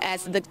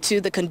as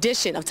to the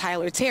condition of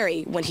Tyler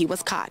Terry when he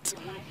was caught.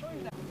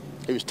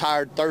 He was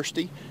tired,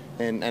 thirsty.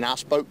 And I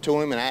spoke to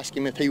him and asked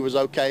him if he was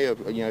okay.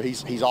 You know,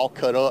 he's all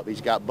cut up.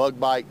 He's got bug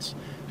bites.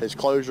 His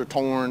clothes are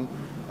torn.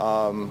 You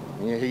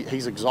know,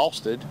 he's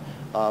exhausted.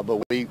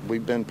 But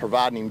we've been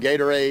providing him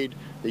Gatorade.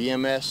 The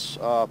EMS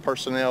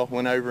personnel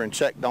went over and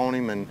checked on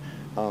him,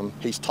 and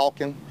he's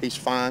talking. He's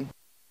fine.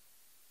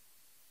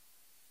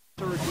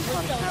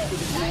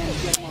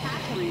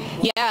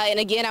 Yeah, and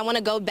again, I want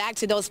to go back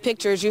to those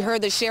pictures. You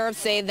heard the sheriff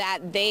say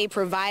that they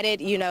provided,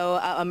 you know,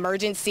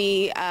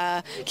 emergency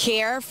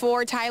care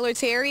for Tyler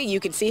Terry. You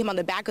can see him on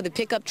the back of the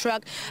pickup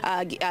truck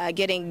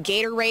getting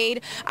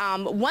Gatorade.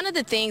 One of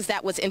the things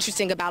that was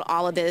interesting about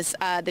all of this,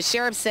 the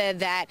sheriff said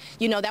that,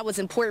 you know, that was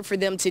important for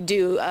them to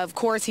do. Of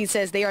course, he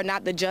says they are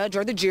not the judge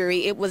or the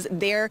jury. It was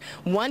their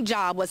one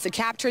job was to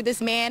capture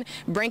this man,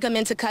 bring him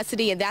into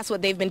custody, and that's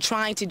what they've been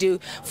trying to do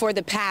for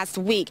the past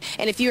week.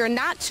 And if you're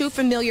not too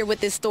familiar with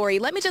this story,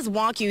 let me just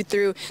walk you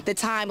through the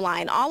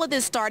timeline. All of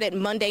this started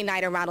Monday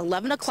night around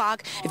 11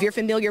 o'clock. If you're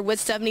familiar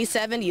with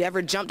 77, you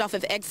ever jumped off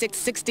of exit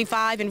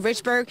 65 in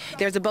Richburg,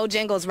 there's a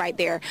Bojangles right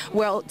there.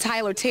 Well,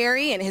 Tyler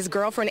Terry and his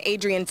girlfriend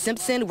Adrian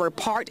Simpson were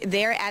parked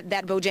there at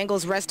that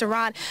Bojangles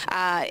restaurant.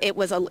 It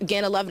was,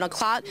 again, 11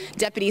 o'clock.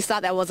 Deputies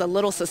thought that was a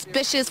little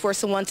suspicious for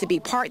someone to be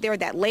parked there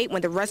that late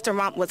when the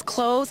restaurant was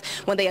closed.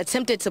 When they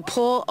attempted to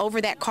pull over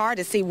that car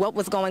to see what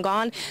was going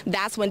on,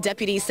 that's when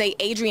deputies say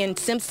Adrian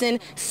Simpson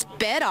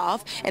sped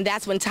off, and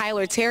that's when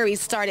Tyler Terry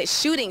started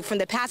shooting from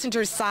the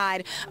passenger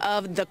side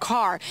of the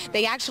car.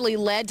 They actually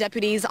led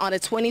deputies on a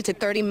 20 to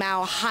 30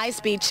 mile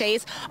high-speed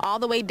chase all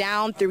the way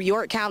down through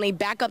York County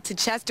back up to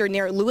Chester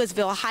near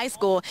Louisville High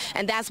School,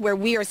 and that's where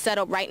we are set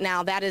up right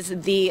now. That is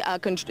the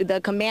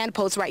command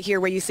post right here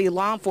where you see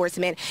law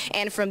enforcement,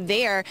 and from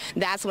there,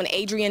 that's when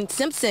Adrian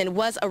Simpson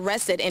was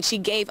arrested, and she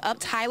gave up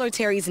Tyler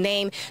Terry's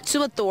name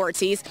to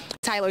authorities.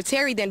 Tyler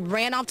Terry then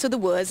ran off to the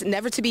woods,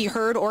 never to be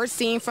heard or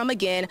seen from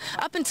again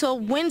up until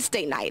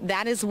Wednesday night.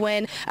 That is is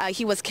when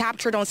he was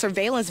captured on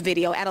surveillance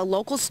video at a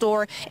local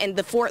store in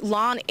the Fort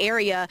Lawn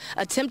area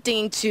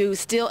attempting to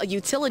steal a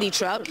utility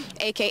truck,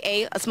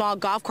 aka a small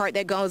golf cart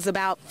that goes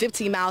about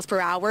 15 miles per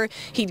hour.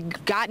 He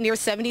got near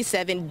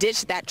 77,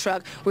 ditched that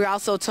truck. We're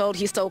also told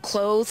he stole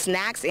clothes,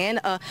 snacks, and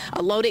a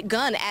loaded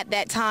gun at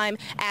that time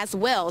as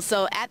well.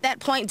 So at that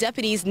point,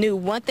 deputies knew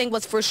one thing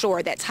was for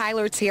sure, that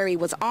Tyler Terry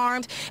was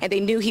armed, and they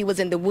knew he was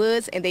in the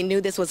woods, and they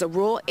knew this was a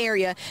rural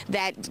area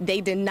that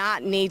they did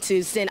not need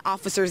to send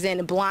officers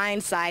in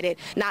blindsided,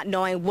 not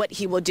knowing what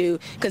he will do,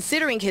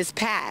 considering his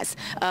past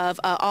of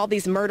all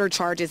these murder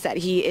charges that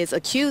he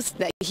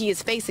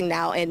is facing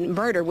now, and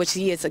murder, which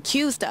he is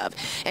accused of.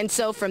 And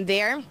so from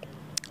there,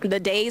 the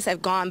days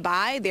have gone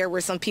by. There were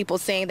some people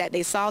saying that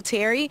they saw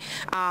Terry.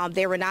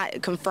 They were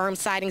not confirmed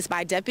sightings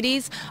by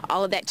deputies.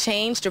 All of that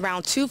changed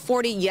around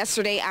 2:40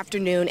 yesterday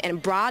afternoon in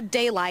broad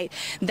daylight.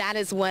 That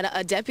is when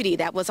a deputy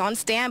that was on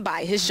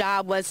standby, his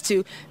job was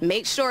to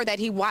make sure that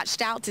he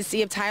watched out to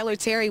see if Tyler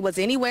Terry was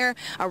anywhere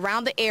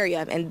around the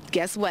area. And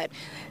guess what?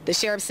 The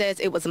sheriff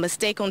says it was a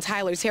mistake on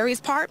Tyler Terry's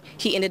part.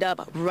 He ended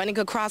up running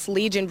across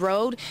Legion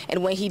Road,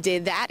 and when he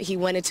did that, he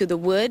went into the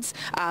woods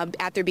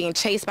after being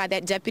chased by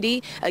that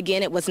deputy.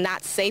 Again, it was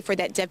not safe for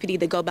that deputy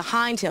to go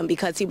behind him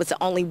because he was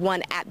the only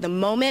one at the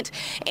moment,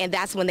 and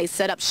that's when they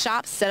set up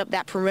shop, set up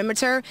that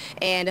perimeter,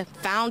 and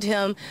found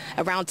him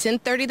around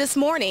 10:30 this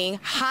morning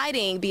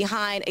hiding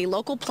behind a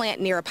local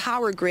plant near a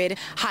power grid,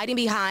 hiding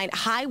behind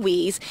high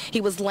weeds. He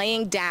was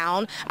laying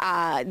down.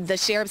 The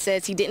sheriff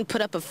says he didn't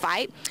put up a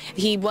fight.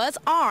 He was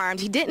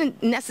armed. He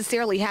didn't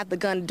necessarily have the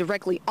gun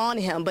directly on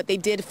him, but they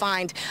did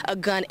find a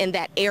gun in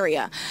that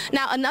area.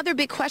 Now, another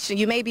big question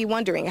you may be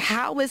wondering,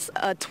 how is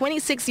a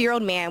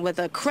 26-year-old man with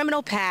a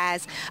criminal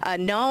past,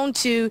 known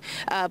to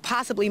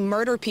possibly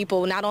murder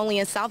people not only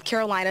in South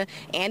Carolina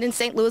and in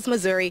St. Louis,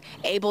 Missouri,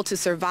 able to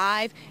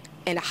survive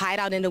and hide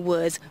out in the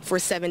woods for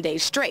 7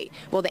 days straight?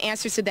 Well, the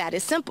answer to that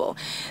is simple.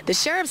 The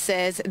sheriff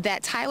says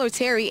that Tyler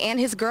Terry and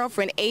his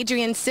girlfriend,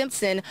 Adrienne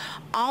Simpson,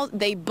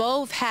 they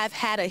both have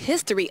had a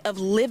history of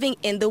living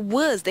in the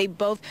woods. They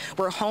both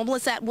were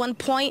homeless at one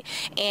point,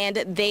 and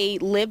they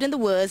lived in the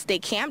woods. They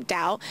camped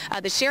out.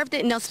 The sheriff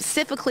didn't know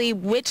specifically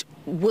which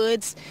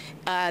woods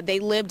they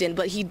lived in,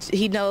 but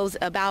he knows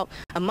about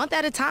a month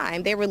at a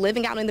time they were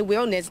living out in the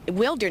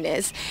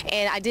wilderness.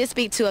 And I did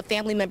speak to a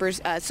family member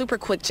super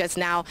quick just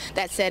now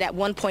that said at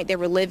one point they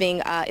were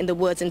living in the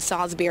woods in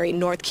Salisbury,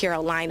 North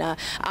Carolina.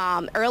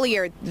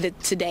 Earlier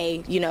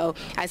today,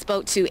 I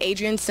spoke to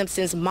Adrienne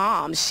Simpson's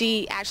mom.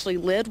 She actually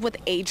lived with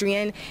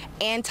Adrienne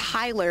and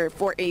Tyler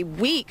for a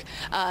week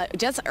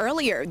just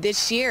earlier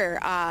this year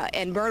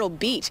in Myrtle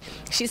Beach.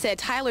 She said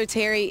Tyler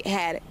Terry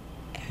had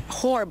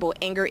horrible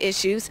anger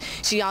issues.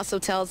 She also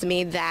tells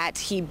me that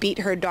he beat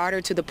her daughter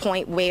to the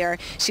point where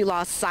she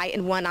lost sight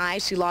in one eye,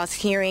 she lost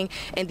hearing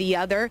in the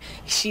other.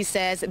 She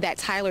says that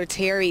Tyler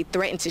Terry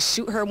threatened to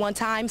shoot her one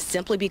time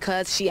simply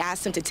because she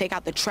asked him to take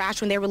out the trash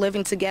when they were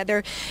living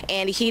together,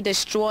 and he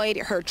destroyed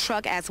her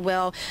truck as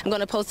well. I'm going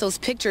to post those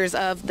pictures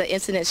of the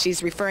incident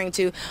she's referring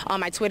to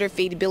on my Twitter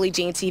feed, Billie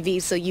Jean TV,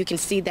 so you can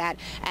see that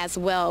as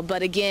well.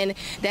 But again,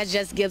 that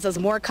just gives us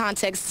more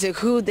context to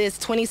who this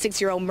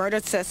 26-year-old murder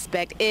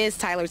suspect is,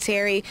 Tyler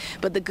Terry.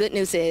 But the good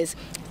news is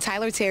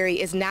Tyler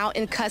Terry is now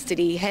in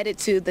custody, headed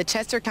to the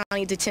Chester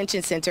County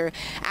Detention Center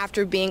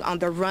after being on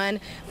the run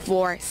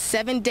for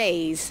 7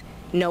 days.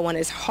 No one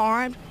is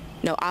harmed,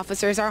 no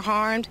officers are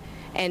harmed,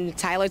 and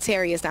Tyler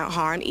Terry is not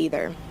harmed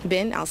either.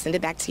 Ben, I'll send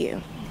it back to you.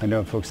 I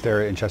know folks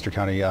there in Chester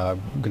County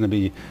going to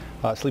be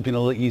sleeping a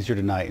little easier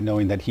tonight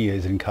knowing that he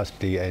is in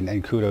custody,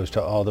 and kudos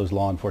to all those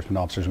law enforcement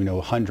officers. We know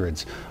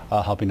hundreds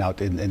helping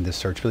out in this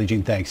search. Billie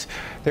Jean, thanks.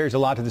 There's a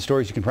lot to the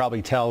stories, you can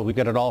probably tell. We've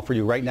got it all for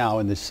you right now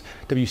in this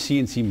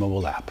WCNC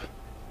mobile app.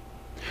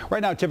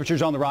 Right now,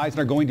 temperatures on the rise and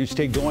are going to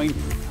stay going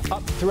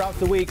up throughout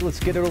the week. Let's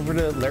get it over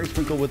to Larry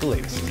Sprinkle with the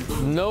latest.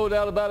 No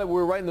doubt about it.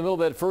 We're right in the middle of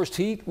that first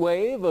heat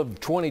wave of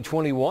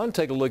 2021.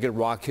 Take a look at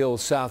Rock Hill,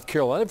 South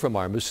Carolina from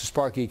our Mrs.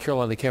 Sparky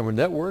Carolina Camera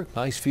Network.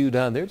 Nice view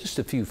down there. Just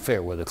a few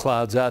fair weather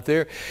clouds out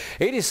there.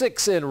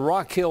 86 in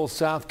Rock Hill,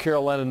 South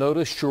Carolina.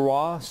 Notice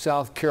Cheraw,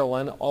 South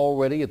Carolina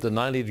already at the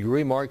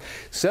 90-degree mark.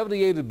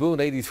 78 at Boone,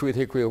 83 at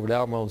Hickory over at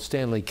Albemarle and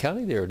Stanley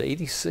County. There at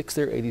 86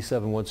 there,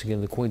 87 once again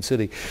in the Queen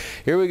City.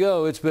 Here we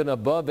go. It's been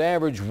above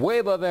average, way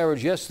above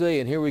average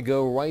yesterday, and here we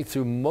go right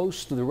through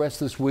most of the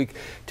rest of this week.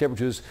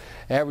 Temperatures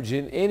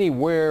averaging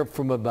anywhere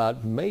from about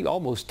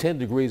almost 10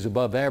 degrees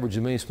above average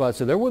in many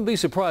spots. And there wouldn't be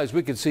surprised.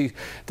 We could see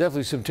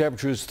definitely some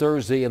temperatures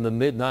Thursday in the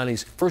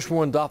mid-90s. First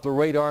one Doppler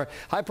radar.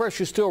 High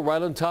pressure still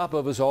right on top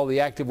of us. All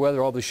the active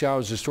weather, all the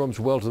showers and storms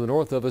well to the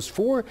north of us.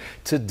 For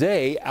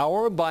today,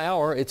 hour by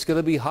hour, it's going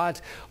to be hot.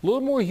 A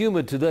little more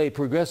humid today,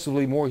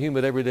 progressively more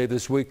humid every day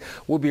this week.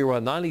 We'll be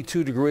around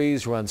 92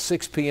 degrees around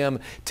 6 p.m.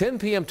 10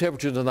 p.m.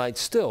 temperature tonight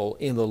still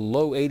in the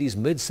low 80s,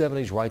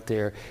 mid-70s right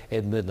there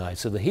at midnight.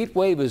 So the heat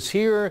wave is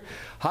here.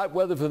 Hot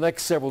weather for the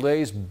next several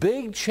days.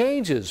 Big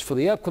changes for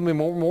the upcoming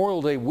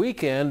Memorial Day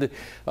weekend.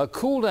 A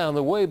cool down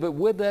the way, but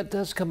with that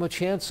does come a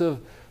chance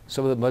of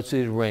some of the much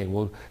needed rain.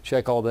 We'll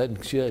check all that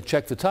and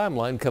check the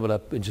timeline coming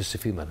up in just a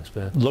few minutes,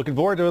 man. Looking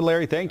forward to it,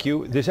 Larry. Thank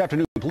you. This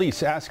afternoon,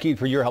 police asking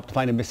for your help to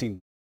find a missing